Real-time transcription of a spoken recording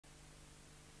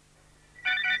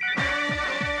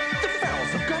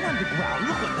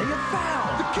they have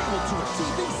found the cable to a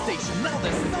TV station. Now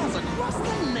there's stars across the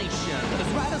nation.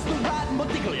 There's Rattus the rat and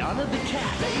Modigliana the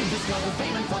cat. They've discovered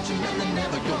fame and fortune and they're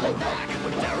never going back.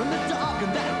 With Derryn the dog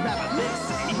and that rabbit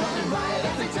Mixy running riot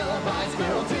as they televise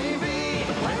Feral TV.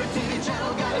 The pirate TV channel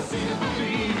got a seat to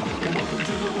believe. Welcome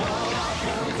to the world of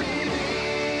Feral TV.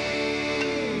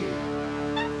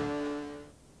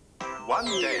 One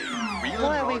day,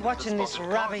 why are we watching this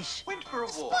rubbish? Went for a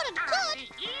walk. Spotted cod.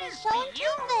 They're so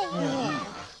TV.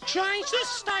 Change this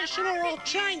station or I'll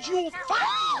change your face.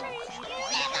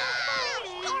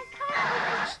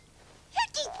 Who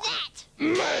did that?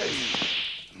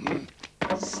 Me!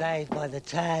 Saved by the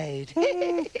toad.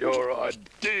 Your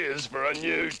ideas for a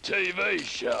new TV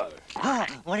show. Oh,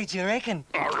 what did you reckon?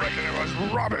 I reckon it was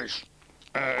rubbish.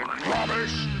 And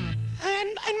rubbish.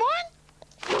 And mine?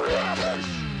 Rubbish.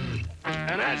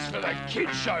 And as for the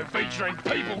kids show featuring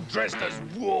people dressed as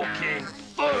walking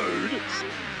food...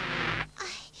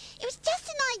 It was just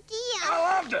an idea. I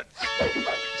loved it.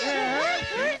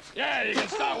 Yeah, you can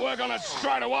start work on it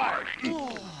straight away.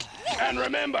 And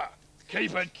remember,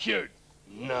 keep it cute.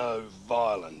 No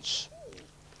violence.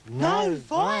 No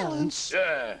violence?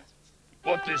 Yeah.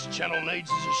 What this channel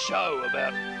needs is a show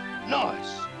about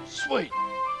nice, sweet,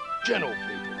 gentle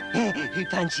people. Who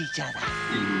punch each other.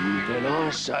 When I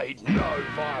say no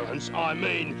violence, I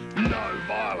mean no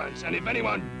violence. And if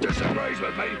anyone disagrees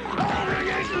with me, I'll ring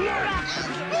his neck.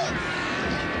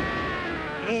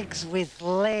 Eggs with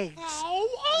legs. Oh,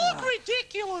 all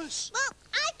ridiculous. Well,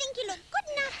 I think you look good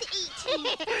enough to eat.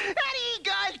 How do you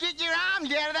guys get your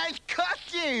arms out of those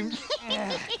costumes?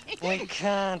 We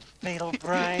can't, Beetle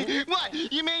Brain. What,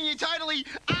 you mean you're totally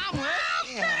armless?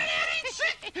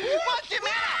 What's the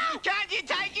matter? Can't you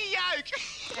take a yoke?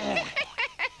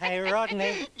 Hey,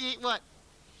 Rodney. Yeah, what?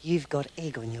 You've got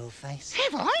egg on your face.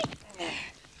 Have I?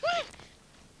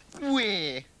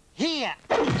 Where? Here.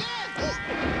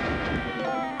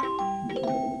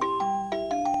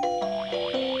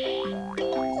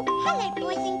 Hello,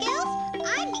 boys and girls.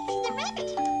 I'm Mixy the rabbit.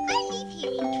 I live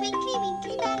here in Twinkly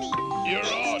Winkly Valley. You're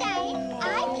Each on. day, I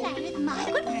play with my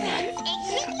good friends, Eggs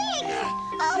with Legs.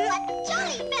 Oh, what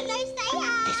jolly fellows they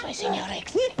are. This way, Senor Egg.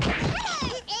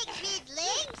 Hello, Eggs with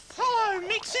Legs. Hello,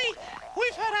 Mixy.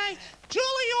 We've had a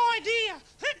jolly idea.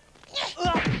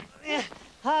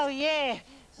 Oh, yeah.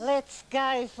 Let's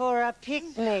go for a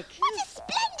picnic. What a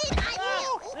splendid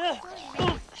idea.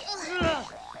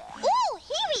 Oh,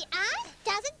 here we are.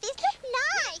 Doesn't this look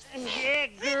nice? Yeah,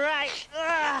 great.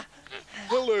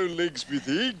 Hello, Legs with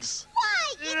Eggs.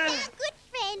 Why, it's our good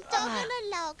friend, Dog on a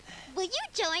Log. Will you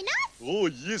join us? Oh,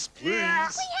 yes, please. We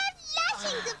have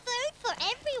lashings of food for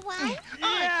everyone.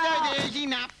 Oh, so there's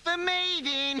enough for me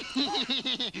then.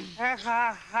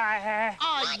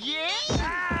 Oh,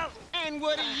 yeah? And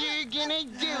what are you gonna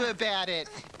do about it?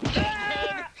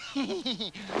 Well,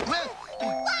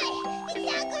 Why,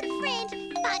 it's our good friend,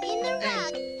 Bug in the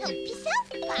Rug. Help yourself,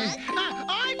 Bug.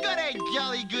 I've got a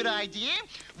jolly good idea.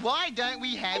 Why don't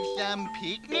we have some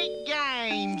picnic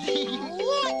games?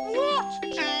 What?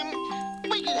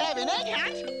 We could have an egg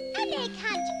hunt. An egg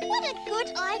hunt. What a good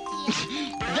idea.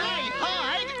 They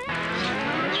hide,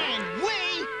 and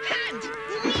we hunt.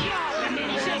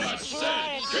 What I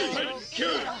said, keep it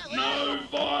cute. No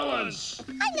violence.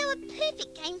 I know a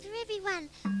perfect game for everyone.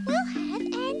 We'll have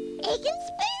an egg and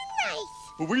spoon race.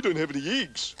 But we don't have any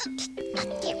eggs.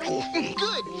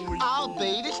 Good. I'll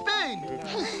be the spoon.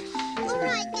 All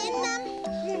right,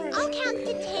 then, I'll count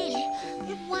to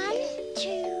 10. 1,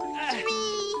 2, 3,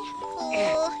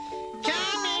 4.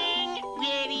 Coming.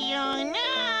 Ready or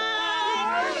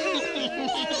not.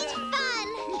 This is fun.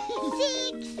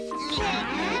 6,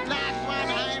 7, Last one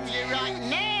home you right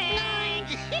now.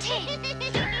 10.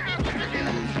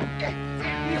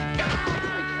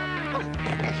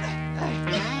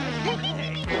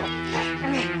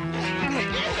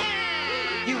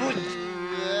 You wouldn't.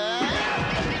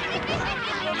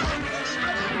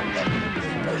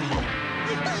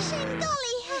 Gosh and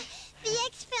golly, the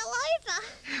eggs fell over.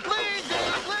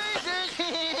 Losers, losers.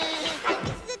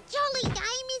 This is a jolly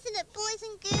game, isn't it, boys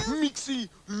and girls? Mixy,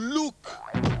 look.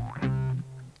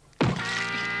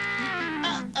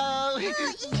 Uh-oh. Oh, isn't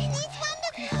this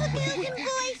wonderful, girls and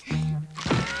boys?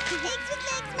 Eggs with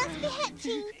legs must be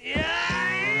hatching.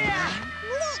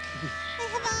 Look, they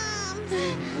have arms.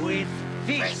 With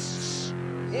fists.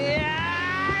 Yeah.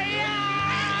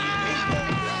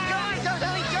 Guys, I was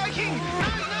only joking.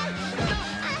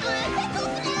 That's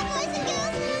all for now, boys and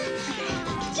girls.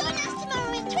 Join us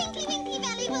tomorrow in Twinkly Winkly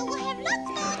Valley where we'll have lots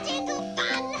more gentle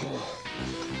fun.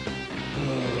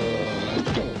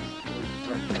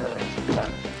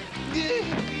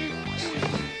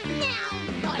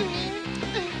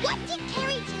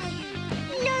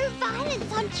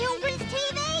 Don't you